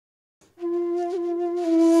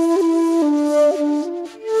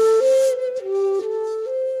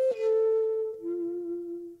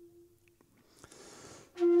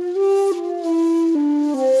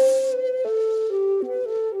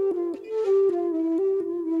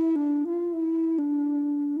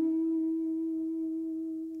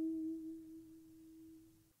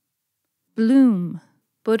Bloom,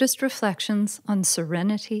 Buddhist Reflections on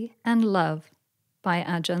Serenity and Love by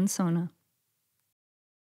Ajahn Sona.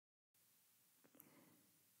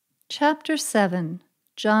 Chapter 7,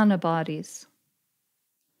 Jhana Bodies.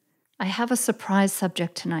 I have a surprise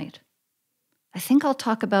subject tonight. I think I'll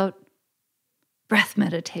talk about breath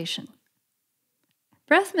meditation.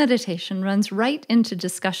 Breath meditation runs right into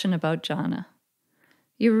discussion about jhana.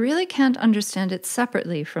 You really can't understand it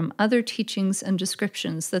separately from other teachings and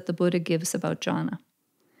descriptions that the Buddha gives about jhana.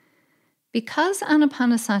 Because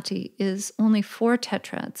anapanasati is only 4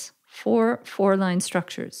 tetrads, 4 four-line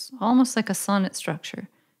structures, almost like a sonnet structure,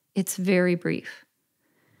 it's very brief.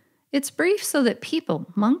 It's brief so that people,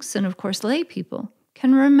 monks and of course lay people,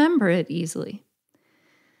 can remember it easily.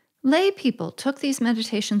 Lay people took these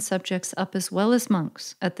meditation subjects up as well as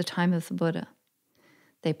monks at the time of the Buddha.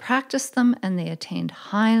 They practiced them and they attained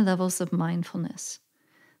high levels of mindfulness.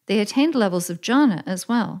 They attained levels of jhana as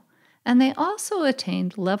well, and they also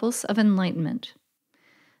attained levels of enlightenment.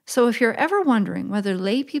 So if you're ever wondering whether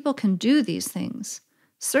lay people can do these things,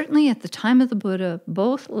 certainly at the time of the Buddha,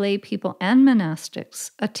 both lay people and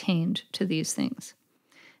monastics attained to these things.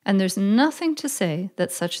 And there's nothing to say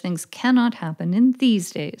that such things cannot happen in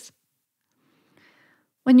these days.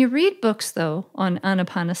 When you read books, though, on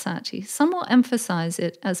anapanasati, some will emphasize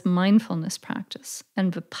it as mindfulness practice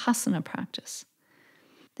and vipassana practice.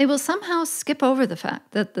 They will somehow skip over the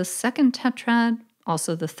fact that the second tetrad,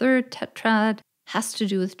 also the third tetrad, has to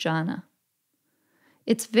do with jhana.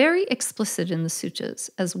 It's very explicit in the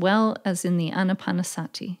suttas, as well as in the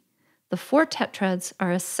anapanasati. The 4 tetrads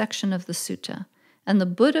are a section of the sutta, and the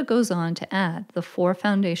Buddha goes on to add the 4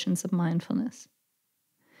 foundations of mindfulness.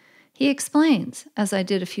 He explains, as I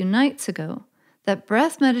did a few nights ago, that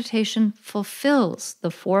breath meditation fulfills the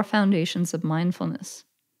 4 foundations of mindfulness.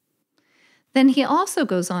 Then he also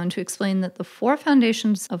goes on to explain that the 4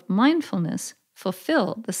 foundations of mindfulness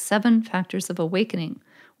fulfill the 7 factors of awakening,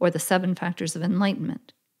 or the 7 factors of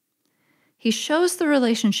enlightenment. He shows the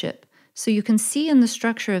relationship so you can see in the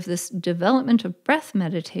structure of this development of breath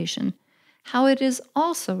meditation how it is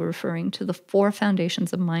also referring to the 4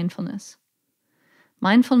 foundations of mindfulness.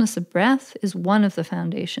 Mindfulness of breath is one of the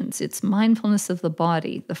foundations. It's mindfulness of the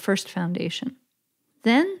body, the first foundation.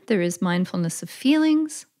 Then there is mindfulness of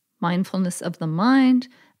feelings, mindfulness of the mind,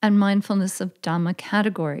 and mindfulness of Dhamma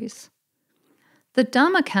categories. The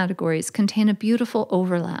Dhamma categories contain a beautiful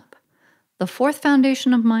overlap. The 4th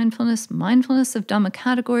foundation of mindfulness, mindfulness of Dhamma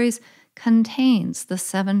categories, contains the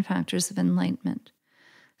 7 factors of enlightenment.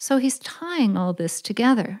 So he's tying all this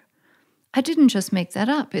together. I didn't just make that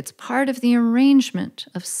up. It's part of the arrangement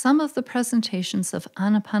of some of the presentations of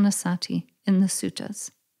anapanasati in the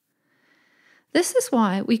suttas. This is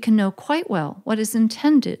why we can know quite well what is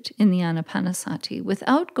intended in the anapanasati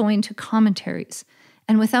without going to commentaries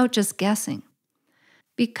and without just guessing.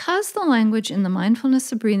 Because the language in the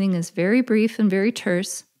mindfulness of breathing is very brief and very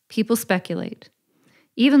terse, people speculate.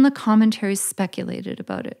 Even the commentaries speculated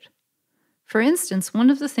about it. For instance, one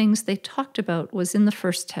of the things they talked about was in the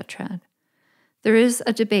first tetrad. There is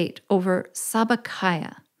a debate over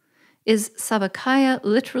sabakaya. Is sabakaya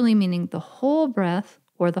literally meaning the whole breath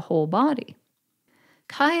or the whole body?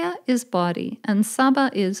 Kaya is body, and sabba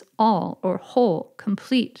is all or whole,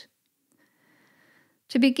 complete.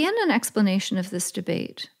 To begin an explanation of this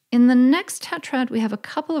debate, in the next tetrad we have a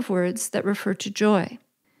couple of words that refer to joy.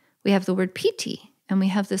 We have the word piti, and we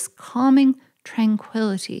have this calming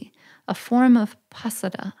tranquility, a form of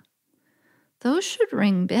pasada. Those should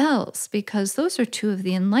ring bells because those are 2 of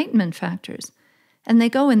the enlightenment factors, and they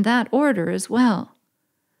go in that order as well.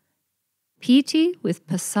 Piti with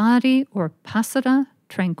pasadi or pasada,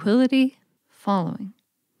 tranquility, following.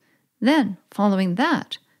 Then, following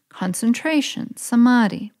that, concentration,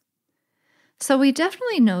 samadhi. So we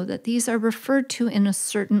definitely know that these are referred to in a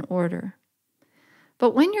certain order.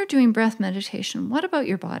 But when you're doing breath meditation, what about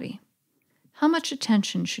your body? How much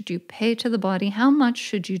attention should you pay to the body? How much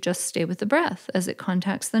should you just stay with the breath as it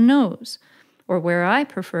contacts the nose? Or where I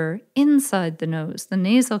prefer, inside the nose, the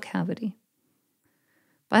nasal cavity.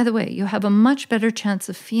 By the way, you have a much better chance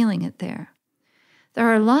of feeling it there. There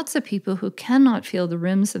are lots of people who cannot feel the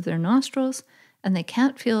rims of their nostrils and they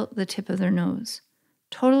can't feel the tip of their nose.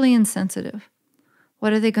 Totally insensitive.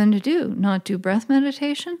 What are they going to do? Not do breath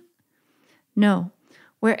meditation? No.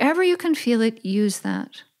 Wherever you can feel it, use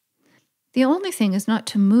that. The only thing is not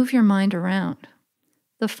to move your mind around.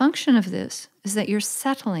 The function of this is that you're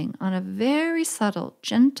settling on a very subtle,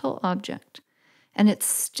 gentle object, and it's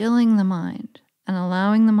stilling the mind and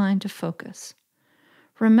allowing the mind to focus.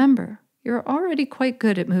 Remember, you're already quite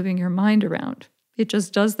good at moving your mind around. It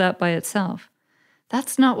just does that by itself.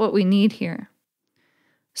 That's not what we need here.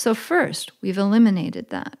 So first, we've eliminated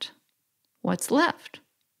that. What's left?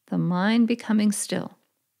 The mind becoming still.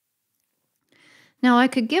 Now, I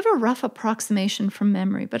could give a rough approximation from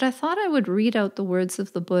memory, but I thought I would read out the words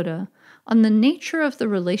of the Buddha on the nature of the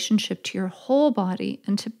relationship to your whole body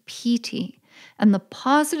and to piti, and the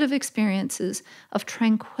positive experiences of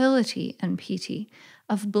tranquility and piti,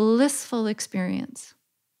 of blissful experience.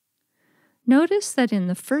 Notice that in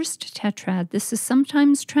the first tetrad, this is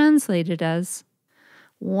sometimes translated as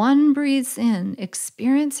one breathes in,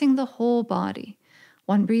 experiencing the whole body.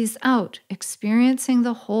 One breathes out, experiencing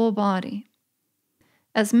the whole body.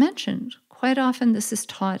 As mentioned, quite often this is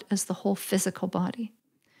taught as the whole physical body.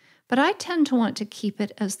 But I tend to want to keep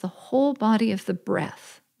it as the whole body of the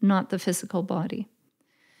breath, not the physical body.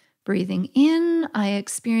 Breathing in, I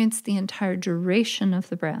experience the entire duration of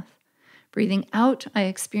the breath. Breathing out, I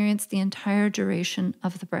experience the entire duration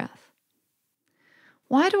of the breath.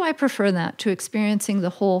 Why do I prefer that to experiencing the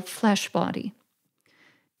whole flesh body?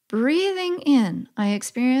 Breathing in, I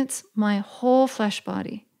experience my whole flesh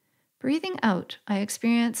body. Breathing out, I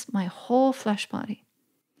experience my whole flesh body.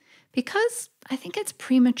 Because I think it's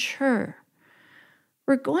premature.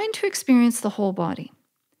 We're going to experience the whole body,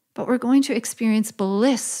 but we're going to experience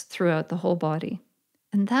bliss throughout the whole body.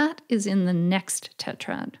 And that is in the next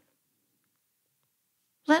tetrad.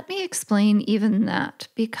 Let me explain even that,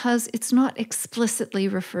 because it's not explicitly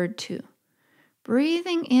referred to.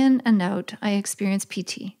 Breathing in and out, I experience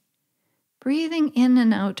piti. Breathing in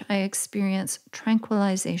and out, I experience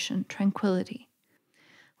tranquilization, tranquility.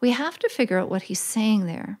 We have to figure out what he's saying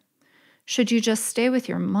there. Should you just stay with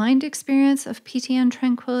your mind experience of piti and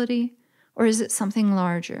tranquility, or is it something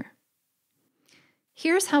larger?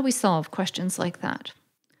 Here's how we solve questions like that.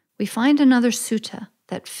 We find another sutta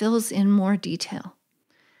that fills in more detail.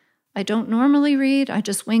 I don't normally read, I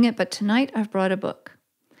just wing it, but tonight I've brought a book.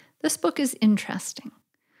 This book is interesting.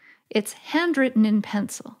 It's handwritten in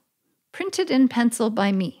pencil. Printed in pencil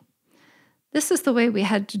by me. This is the way we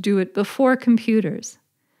had to do it before computers.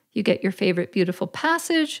 You get your favorite beautiful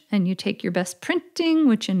passage, and you take your best printing,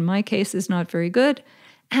 which in my case is not very good,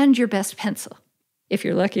 and your best pencil, if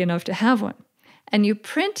you're lucky enough to have one. And you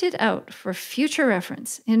print it out for future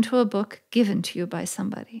reference into a book given to you by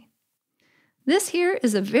somebody. This here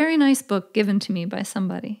is a very nice book given to me by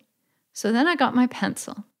somebody. So then I got my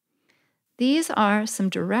pencil. These are some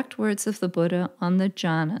direct words of the Buddha on the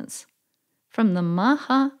jhanas. From the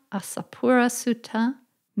Maha Asapura Sutta,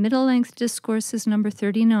 middle-length discourses number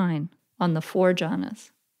 39 on the 4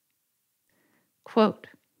 jhanas. Quote,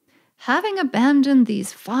 having abandoned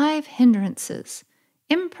these 5 hindrances,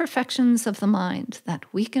 imperfections of the mind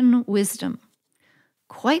that weaken wisdom,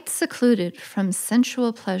 quite secluded from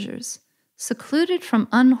sensual pleasures, secluded from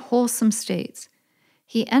unwholesome states,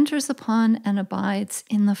 he enters upon and abides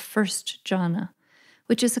in the first jhana,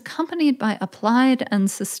 which is accompanied by applied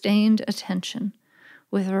and sustained attention,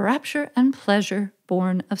 with rapture and pleasure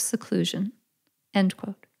born of seclusion. End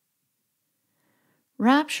quote.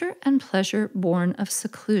 Rapture and pleasure born of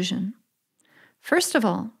seclusion. First of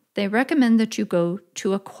all, they recommend that you go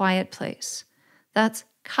to a quiet place. That's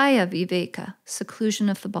kaya viveka, seclusion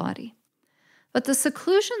of the body. But the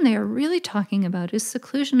seclusion they are really talking about is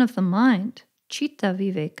seclusion of the mind, citta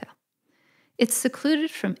viveka. It's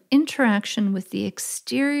secluded from interaction with the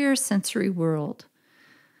exterior sensory world.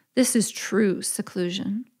 This is true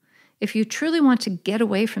seclusion. If you truly want to get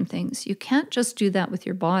away from things, you can't just do that with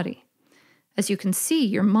your body. As you can see,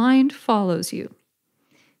 your mind follows you.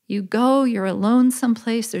 You go, you're alone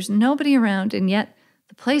someplace, there's nobody around, and yet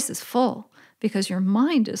the place is full because your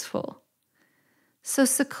mind is full. So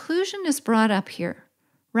seclusion is brought up here,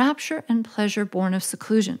 rapture and pleasure born of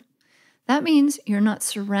seclusion. That means you're not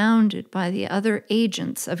surrounded by the other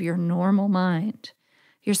agents of your normal mind.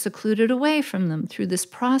 You're secluded away from them through this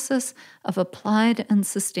process of applied and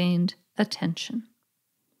sustained attention.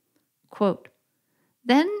 Quote,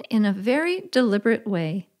 then, in a very deliberate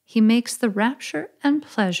way, he makes the rapture and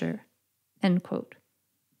pleasure, end quote.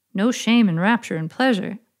 No shame in rapture and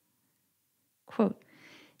pleasure. Quote,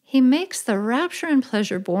 he makes the rapture and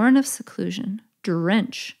pleasure born of seclusion,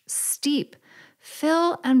 drench, steep,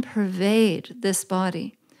 fill and pervade this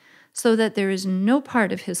body, so that there is no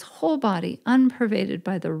part of his whole body unpervaded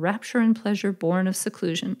by the rapture and pleasure born of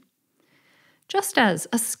seclusion. Just as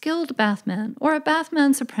a skilled bathman or a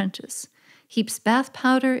bathman's apprentice heaps bath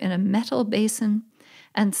powder in a metal basin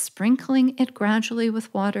and, sprinkling it gradually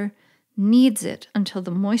with water, kneads it until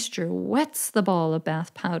the moisture wets the ball of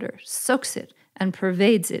bath powder, soaks it, and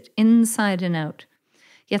pervades it inside and out,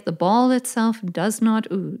 yet the ball itself does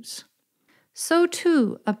not ooze. So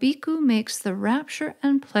too, a bhikkhu makes the rapture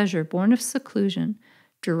and pleasure born of seclusion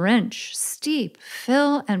drench, steep,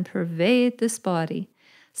 fill, and pervade this body,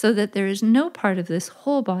 so that there is no part of this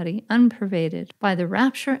whole body unpervaded by the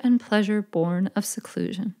rapture and pleasure born of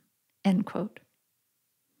seclusion." End quote.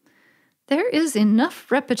 There is enough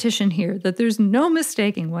repetition here that there's no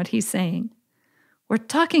mistaking what he's saying. We're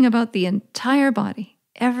talking about the entire body,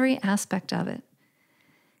 every aspect of it.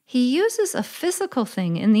 He uses a physical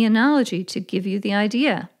thing in the analogy to give you the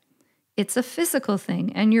idea. It's a physical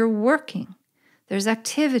thing, and you're working. There's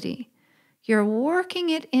activity. You're working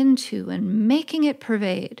it into and making it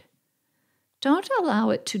pervade. Don't allow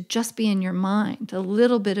it to just be in your mind, a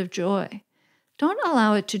little bit of joy. Don't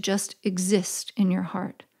allow it to just exist in your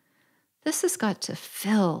heart. This has got to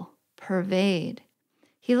fill, pervade.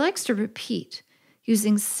 He likes to repeat,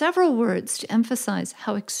 using several words to emphasize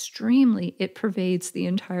how extremely it pervades the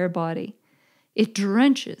entire body. It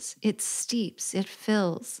drenches, it steeps, it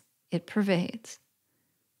fills, it pervades.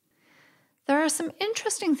 There are some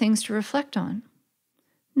interesting things to reflect on.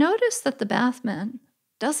 Notice that the bathman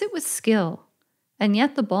does it with skill, and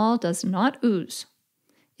yet the ball does not ooze.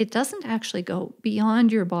 It doesn't actually go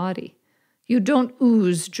beyond your body. You don't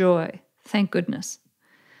ooze joy, thank goodness.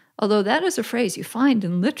 Although that is a phrase you find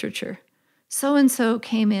in literature. So-and-so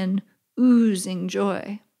came in oozing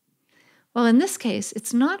joy. Well, in this case,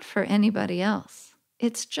 it's not for anybody else.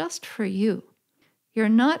 It's just for you. You're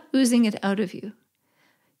not oozing it out of you.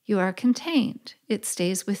 You are contained. It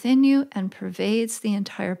stays within you and pervades the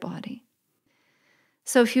entire body.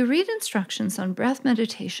 So if you read instructions on breath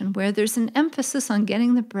meditation where there's an emphasis on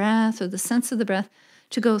getting the breath or the sense of the breath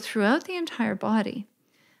to go throughout the entire body,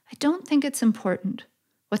 I don't think it's important.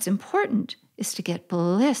 What's important is to get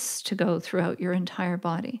bliss to go throughout your entire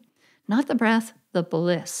body. Not the breath, the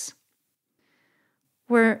bliss.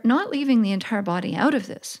 We're not leaving the entire body out of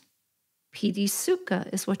this. Piti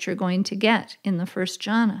Sukha is what you're going to get in the first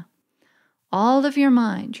jhana. All of your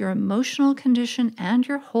mind, your emotional condition, and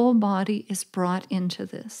your whole body is brought into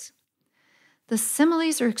this. The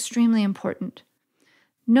similes are extremely important.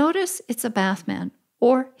 Notice it's a bathman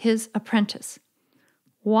or his apprentice.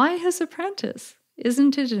 Why his apprentice?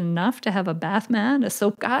 Isn't it enough to have a bathman, a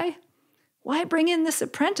soap guy? Why bring in this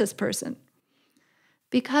apprentice person?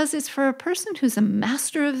 Because it's for a person who's a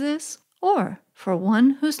master of this or for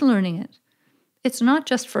one who's learning it. It's not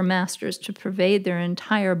just for masters to pervade their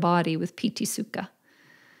entire body with Piti Sukha.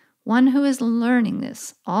 One who is learning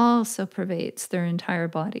this also pervades their entire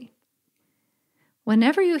body.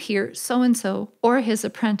 Whenever you hear so-and-so or his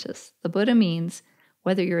apprentice, the Buddha means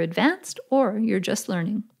whether you're advanced or you're just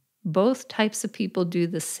learning. Both types of people do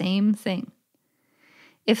the same thing.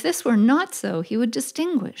 If this were not so, he would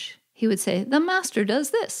distinguish. He would say, the master does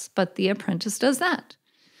this, but the apprentice does that.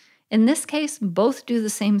 In this case, both do the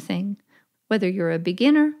same thing. Whether you're a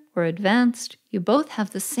beginner or advanced, you both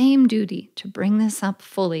have the same duty to bring this up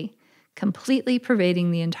fully, completely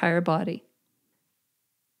pervading the entire body.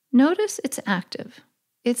 Notice it's active.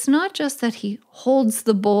 It's not just that he holds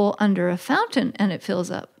the bowl under a fountain and it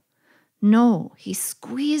fills up. No, he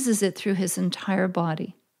squeezes it through his entire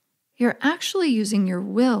body. You're actually using your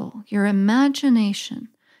will, your imagination.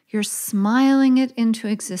 You're smiling it into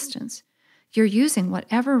existence. You're using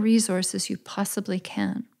whatever resources you possibly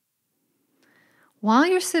can. While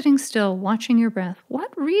you're sitting still, watching your breath,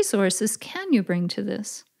 what resources can you bring to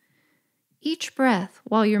this? Each breath,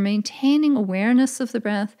 while you're maintaining awareness of the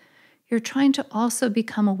breath, you're trying to also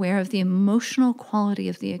become aware of the emotional quality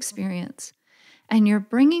of the experience. And you're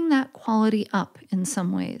bringing that quality up in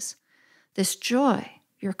some ways. This joy,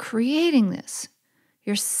 you're creating this.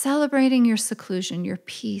 You're celebrating your seclusion, your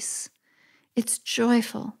peace. It's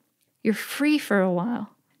joyful. You're free for a while.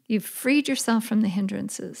 You've freed yourself from the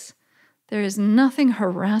hindrances. There is nothing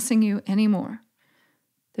harassing you anymore.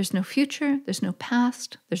 There's no future, there's no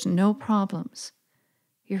past, there's no problems.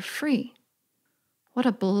 You're free. What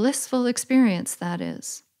a blissful experience that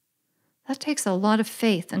is. That takes a lot of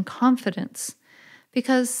faith and confidence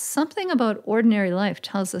because something about ordinary life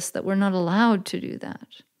tells us that we're not allowed to do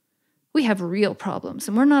that. We have real problems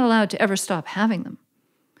and we're not allowed to ever stop having them,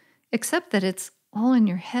 except that it's all in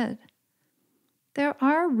your head. There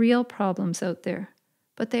are real problems out there,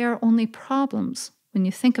 but they are only problems when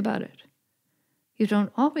you think about it. You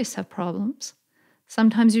don't always have problems.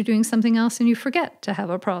 Sometimes you're doing something else and you forget to have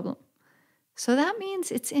a problem. So that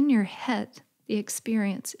means it's in your head. The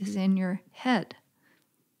experience is in your head.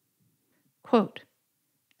 Quote,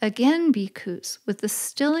 again, bhikkhus, with the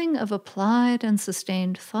stilling of applied and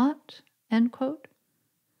sustained thought, end quote.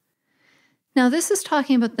 Now this is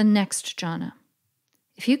talking about the next jhana.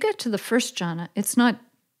 If you get to the first jhana, it's not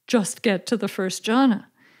just get to the first jhana.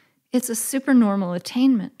 It's a supernormal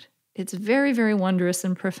attainment. It's very, very wondrous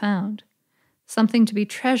and profound. something to be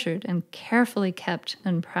treasured and carefully kept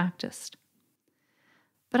and practiced.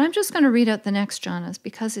 But I'm just going to read out the next jhanas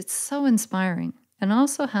because it's so inspiring and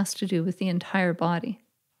also has to do with the entire body.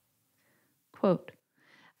 Quote,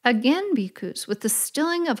 again, bhikkhus, with the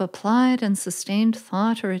stilling of applied and sustained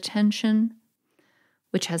thought or attention,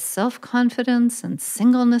 which has self-confidence and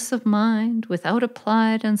singleness of mind, without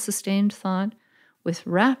applied and sustained thought, with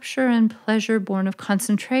rapture and pleasure born of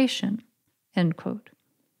concentration. End quote.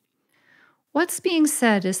 What's being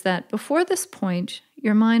said is that before this point,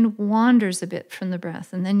 your mind wanders a bit from the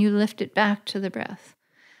breath, and then you lift it back to the breath.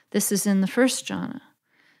 This is in the first jhana.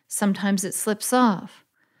 Sometimes it slips off.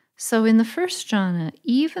 So in the first jhana,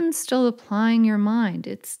 even still applying your mind,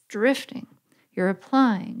 it's drifting. You're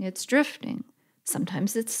applying, it's drifting.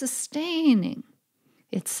 Sometimes it's sustaining.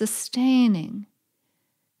 It's sustaining.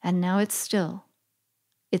 And now it's still.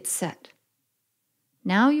 It's set.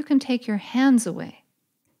 Now you can take your hands away.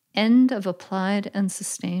 End of applied and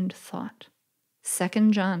sustained thought.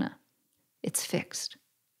 Second jhana. It's fixed.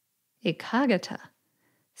 Ekaggata,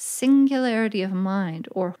 singularity of mind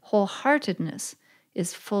or wholeheartedness,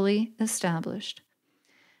 is fully established.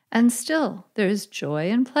 And still there is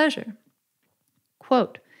joy and pleasure.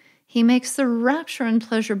 Quote, he makes the rapture and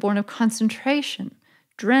pleasure born of concentration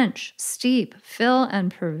drench, steep, fill,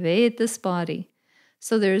 and pervade this body,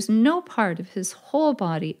 so there is no part of his whole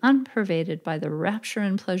body unpervaded by the rapture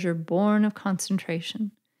and pleasure born of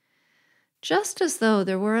concentration. Just as though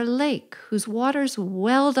there were a lake whose waters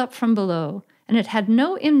welled up from below, and it had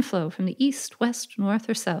no inflow from the east, west, north,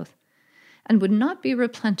 or south, and would not be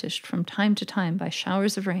replenished from time to time by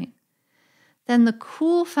showers of rain. Then the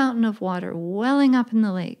cool fountain of water welling up in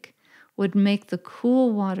the lake would make the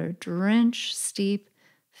cool water drench, steep,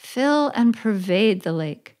 fill, and pervade the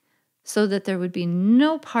lake, so that there would be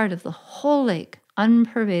no part of the whole lake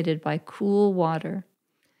unpervaded by cool water.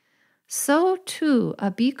 So, too,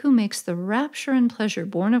 a bhikkhu makes the rapture and pleasure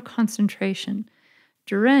born of concentration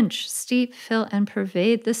drench, steep, fill, and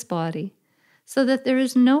pervade this body, so that there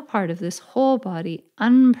is no part of this whole body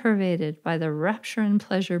unpervaded by the rapture and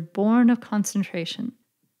pleasure born of concentration.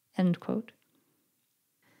 End quote.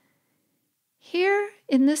 Here,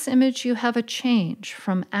 in this image, you have a change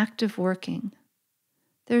from active working.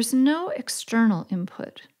 There's no external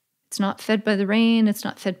input. It's not fed by the rain, it's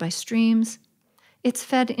not fed by streams. It's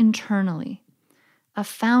fed internally. A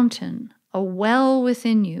fountain, a well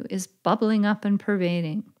within you is bubbling up and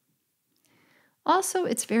pervading. Also,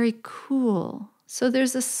 it's very cool, so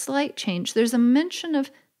there's a slight change. There's a mention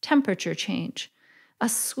of temperature change, a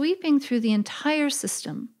sweeping through the entire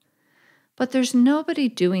system. But there's nobody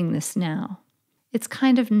doing this now. It's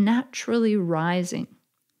kind of naturally rising.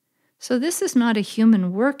 So this is not a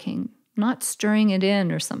human working, not stirring it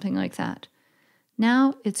in or something like that.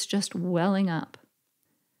 Now it's just welling up.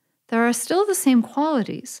 There are still the same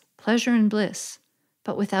qualities, pleasure and bliss,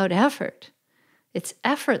 but without effort. It's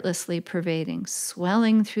effortlessly pervading,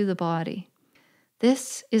 swelling through the body.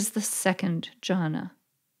 This is the second jhana.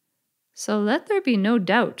 So let there be no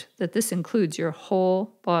doubt that this includes your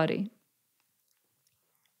whole body.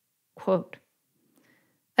 Quote,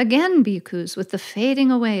 again, bhikkhus, with the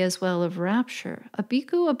fading away as well of rapture, a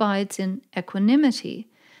bhikkhu abides in equanimity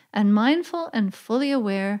and mindful and fully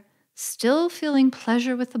aware, still feeling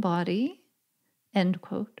pleasure with the body. End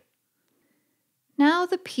quote. Now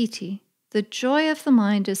the piti, the joy of the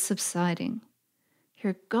mind, is subsiding.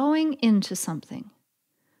 You're going into something.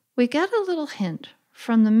 We get a little hint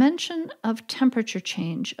from the mention of temperature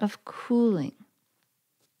change, of cooling.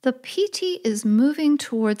 The piti is moving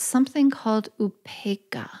towards something called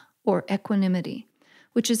upekkha, or equanimity,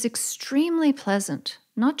 which is extremely pleasant,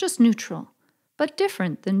 not just neutral, but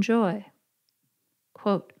different than joy.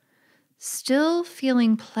 Quote, still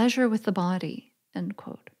feeling pleasure with the body, end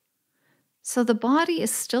quote. So the body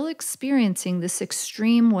is still experiencing this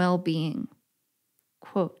extreme well-being.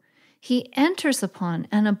 Quote, he enters upon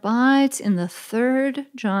and abides in the third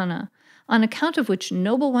jhana, on account of which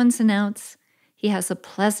noble ones announce, he has a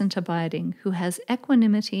pleasant abiding, who has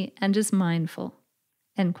equanimity and is mindful.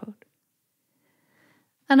 End quote.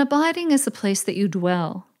 An abiding is a place that you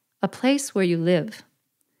dwell, a place where you live.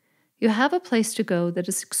 You have a place to go that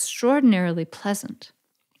is extraordinarily pleasant.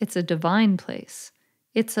 It's a divine place.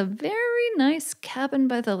 It's a very nice cabin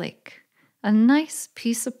by the lake, a nice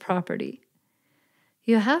piece of property.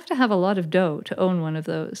 You have to have a lot of dough to own one of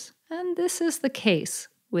those, and this is the case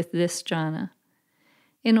with this jhana.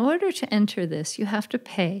 In order to enter this, you have to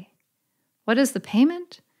pay. What is the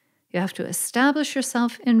payment? You have to establish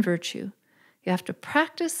yourself in virtue. You have to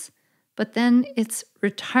practice, but then it's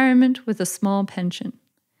retirement with a small pension.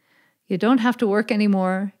 You don't have to work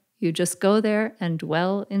anymore. You just go there and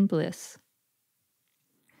dwell in bliss.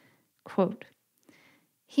 Quote,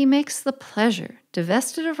 he makes the pleasure,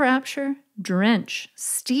 divested of rapture, drench,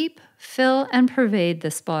 steep, fill, and pervade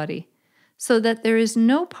this body, so that there is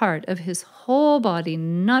no part of his whole body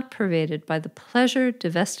not pervaded by the pleasure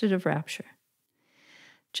divested of rapture.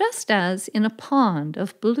 Just as in a pond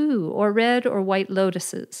of blue or red or white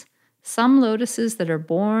lotuses, some lotuses that are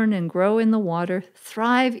born and grow in the water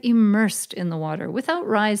thrive immersed in the water without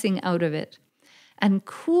rising out of it, and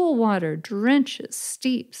cool water drenches,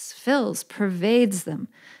 steeps, fills, pervades them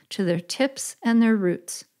to their tips and their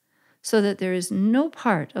roots, so that there is no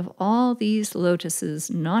part of all these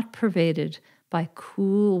lotuses not pervaded by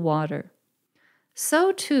cool water.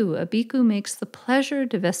 So too a bhikkhu makes the pleasure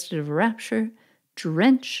divested of rapture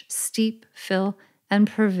drench, steep, fill,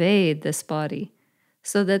 and pervade this body,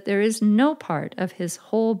 so that there is no part of his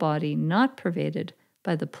whole body not pervaded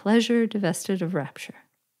by the pleasure divested of rapture.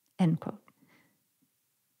 End quote.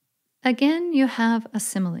 Again, you have a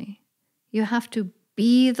simile. You have to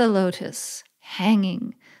be the lotus,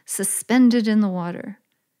 hanging, suspended in the water.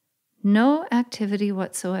 No activity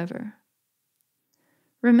whatsoever.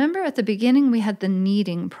 Remember at the beginning we had the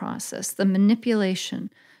kneading process, the manipulation,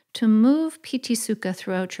 to move piti sukha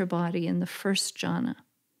throughout your body in the first jhana.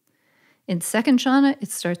 In second jhana, it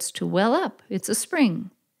starts to well up. It's a spring,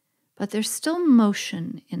 but there's still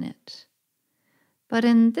motion in it. But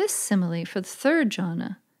in this simile, for the third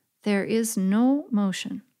jhana, there is no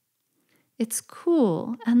motion. It's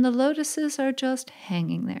cool, and the lotuses are just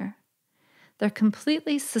hanging there. They're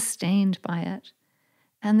completely sustained by it,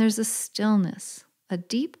 and there's a stillness, a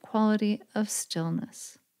deep quality of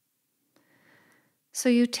stillness. So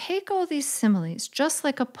you take all these similes, just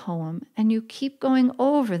like a poem, and you keep going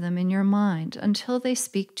over them in your mind until they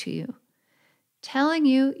speak to you, telling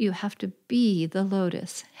you you have to be the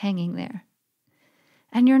lotus hanging there.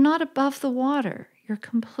 And you're not above the water. You're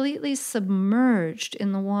completely submerged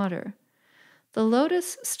in the water. The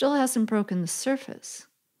lotus still hasn't broken the surface.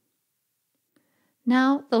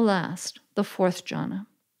 Now the fourth jhana.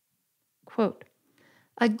 Quote,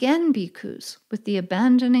 again, bhikkhus, with the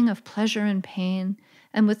abandoning of pleasure and pain,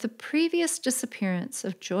 and with the previous disappearance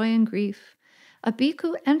of joy and grief, a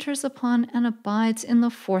bhikkhu enters upon and abides in the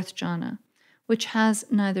fourth jhana, which has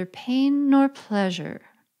neither pain nor pleasure.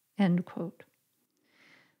 End quote.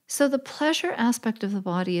 So the pleasure aspect of the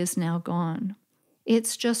body is now gone.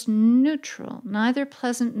 It's just neutral, neither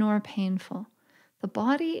pleasant nor painful. The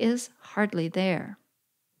body is hardly there.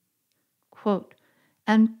 Quote,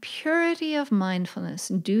 and purity of mindfulness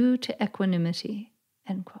due to equanimity,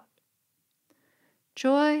 end quote.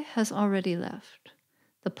 Joy has already left.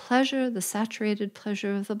 The pleasure, the saturated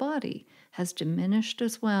pleasure of the body, has diminished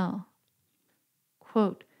as well.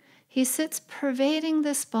 Quote, he sits pervading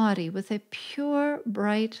this body with a pure,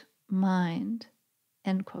 bright mind,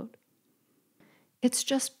 end quote. It's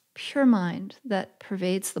just pure mind that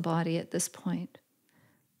pervades the body at this point.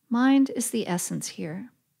 Mind is the essence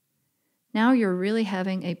here. Now you're really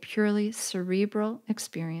having a purely cerebral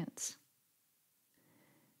experience.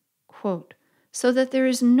 Quote, so that there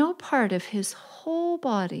is no part of his whole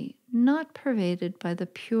body not pervaded by the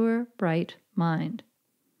pure, bright mind.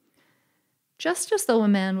 Just as though a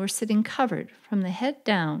man were sitting covered from the head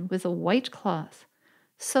down with a white cloth,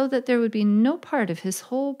 so that there would be no part of his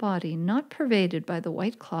whole body not pervaded by the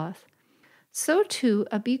white cloth, so too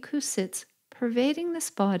a bhikkhu sits pervading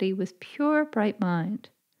this body with pure, bright mind,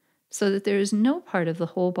 so that there is no part of the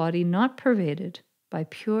whole body not pervaded by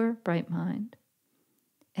pure, bright mind.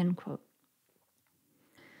 End quote.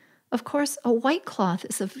 Of course, a white cloth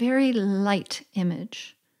is a very light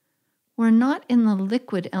image. We're not in the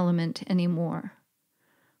liquid element anymore.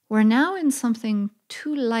 We're now in something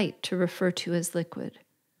too light to refer to as liquid.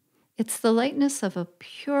 It's the lightness of a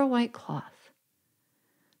pure white cloth.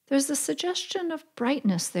 There's a suggestion of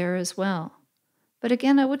brightness there as well. But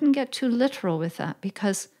again, I wouldn't get too literal with that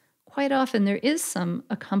because quite often there is some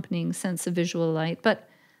accompanying sense of visual light, but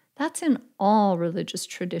that's in all religious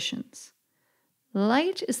traditions.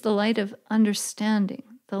 Light is the light of understanding,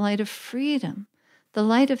 the light of freedom, the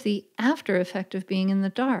light of the after effect of being in the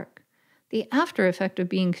dark, the after effect of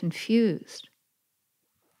being confused.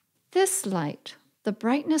 This light, the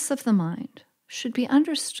brightness of the mind, should be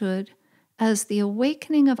understood as the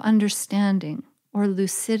awakening of understanding or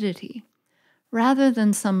lucidity, rather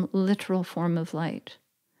than some literal form of light.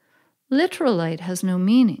 Literal light has no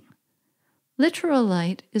meaning. Literal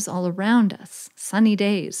light is all around us, sunny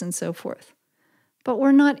days and so forth. But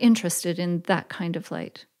we're not interested in that kind of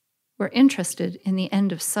light. We're interested in the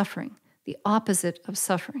end of suffering, the opposite of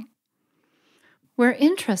suffering. We're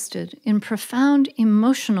interested in profound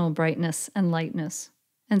emotional brightness and lightness,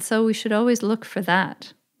 and so we should always look for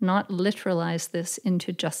that, not literalize this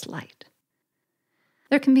into just light.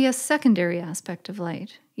 There can be a secondary aspect of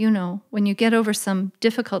light. When you get over some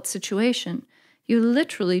difficult situation, you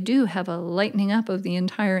literally do have a lightening up of the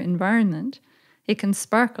entire environment. It can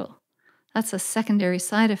sparkle. That's a secondary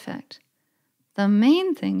side effect. The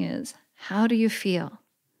main thing is, how do you feel?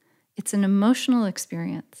 It's an emotional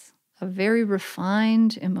experience, a very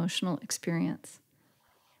refined emotional experience.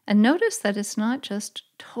 And notice that it's not just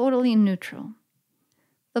totally neutral.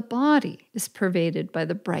 The body is pervaded by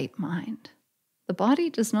the bright mind. The body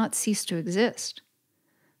does not cease to exist.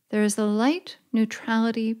 There is a light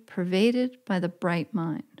neutrality pervaded by the bright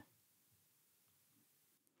mind.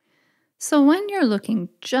 So when you're looking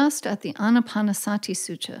just at the Anapanasati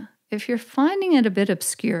Sutta, if you're finding it a bit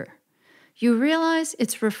obscure, you realize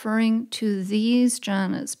it's referring to these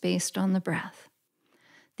jhanas based on the breath.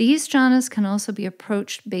 These jhanas can also be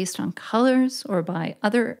approached based on colors or by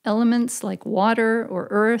other elements like water or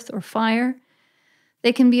earth or fire.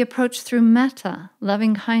 They can be approached through metta,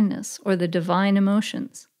 loving kindness, or the divine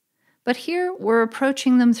emotions. But here we're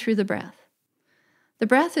approaching them through the breath. The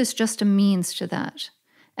breath is just a means to that.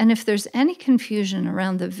 And if there's any confusion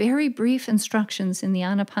around the very brief instructions in the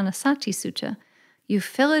Anapanasati Sutta, you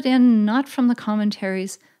fill it in not from the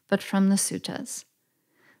commentaries, but from the suttas.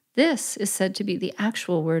 This is said to be the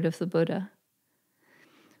actual word of the Buddha.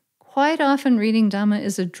 Quite often reading Dhamma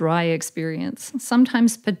is a dry experience,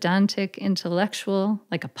 sometimes pedantic, intellectual,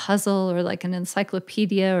 like a puzzle or like an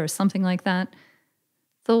encyclopedia or something like that.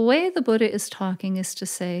 The way the Buddha is talking is to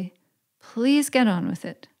say, please get on with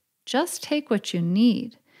it. Just take what you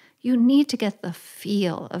need. You need to get the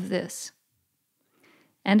feel of this.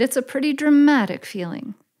 And it's a pretty dramatic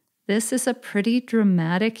feeling. This is a pretty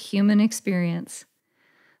dramatic human experience.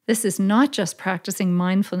 This is not just practicing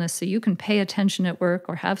mindfulness so you can pay attention at work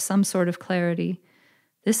or have some sort of clarity.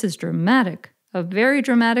 This is dramatic, a very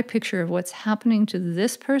dramatic picture of what's happening to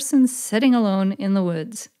this person sitting alone in the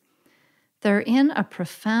woods. They're in a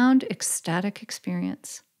profound ecstatic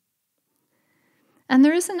experience. And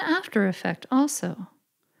there is an after effect also.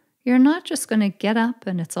 You're not just going to get up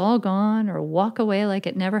and it's all gone or walk away like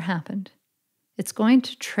it never happened. It's going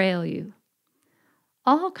to trail you.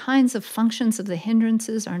 All kinds of functions of the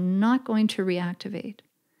hindrances are not going to reactivate.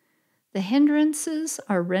 The hindrances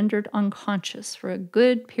are rendered unconscious for a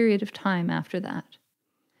good period of time after that.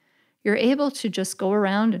 You're able to just go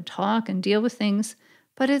around and talk and deal with things,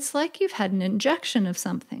 but it's like you've had an injection of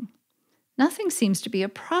something. Nothing seems to be a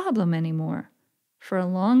problem anymore for a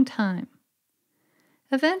long time.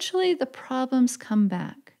 Eventually, the problems come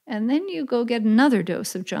back, and then you go get another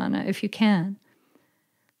dose of jhana if you can.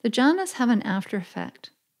 The jhanas have an after effect,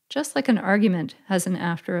 just like an argument has an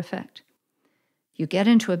after effect. You get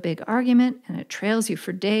into a big argument, and it trails you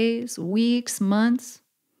for days, weeks, months.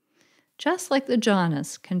 Just like the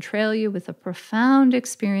jhanas can trail you with a profound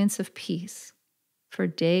experience of peace for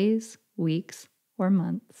days, weeks, or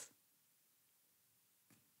months.